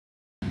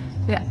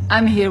Yeah,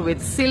 I'm here with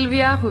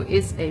Silvia, who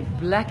is a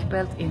black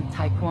belt in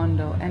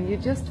Taekwondo, and you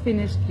just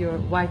finished your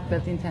white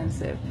belt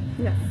intensive.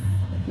 Yes.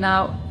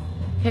 Now,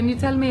 can you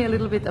tell me a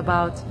little bit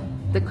about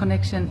the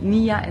connection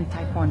Nia and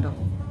Taekwondo?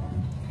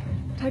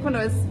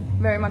 Taekwondo is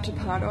very much a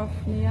part of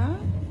Nia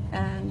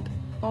and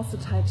also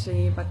Tai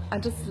Chi, but I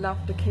just love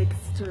the kicks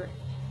to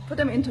put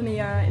them into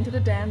Nia, into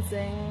the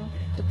dancing,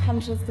 the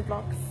punches, the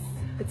blocks.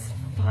 It's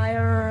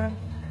fire.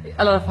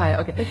 A lot of fire.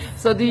 Okay.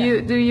 So do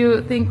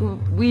you think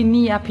we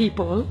Nia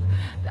people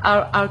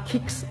are our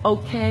kicks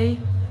okay?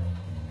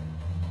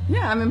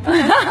 Yeah, I'm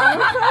impressed.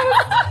 I'm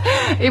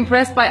impressed.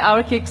 Impressed by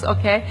our kicks,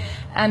 okay.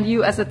 And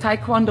you, as a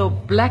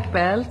Taekwondo black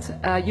belt,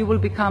 you will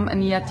become a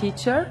Nia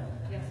teacher.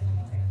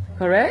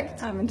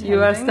 Correct? I'm intending.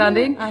 You are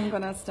studying? I'm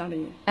gonna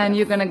study. And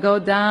you're gonna go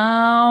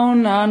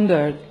down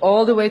under,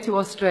 all the way to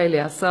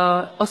Australia.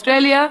 So,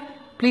 Australia,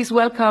 please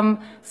welcome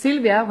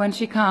Silvia when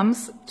she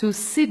comes to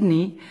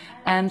Sydney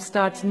and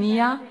starts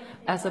Nia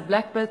as a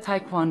black belt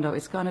Taekwondo.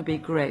 It's gonna be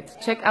great.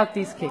 Check out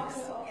these kicks.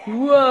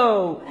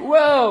 Whoa,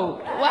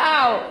 whoa,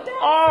 wow,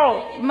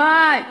 oh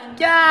my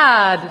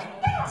God.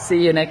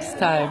 See you next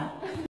time.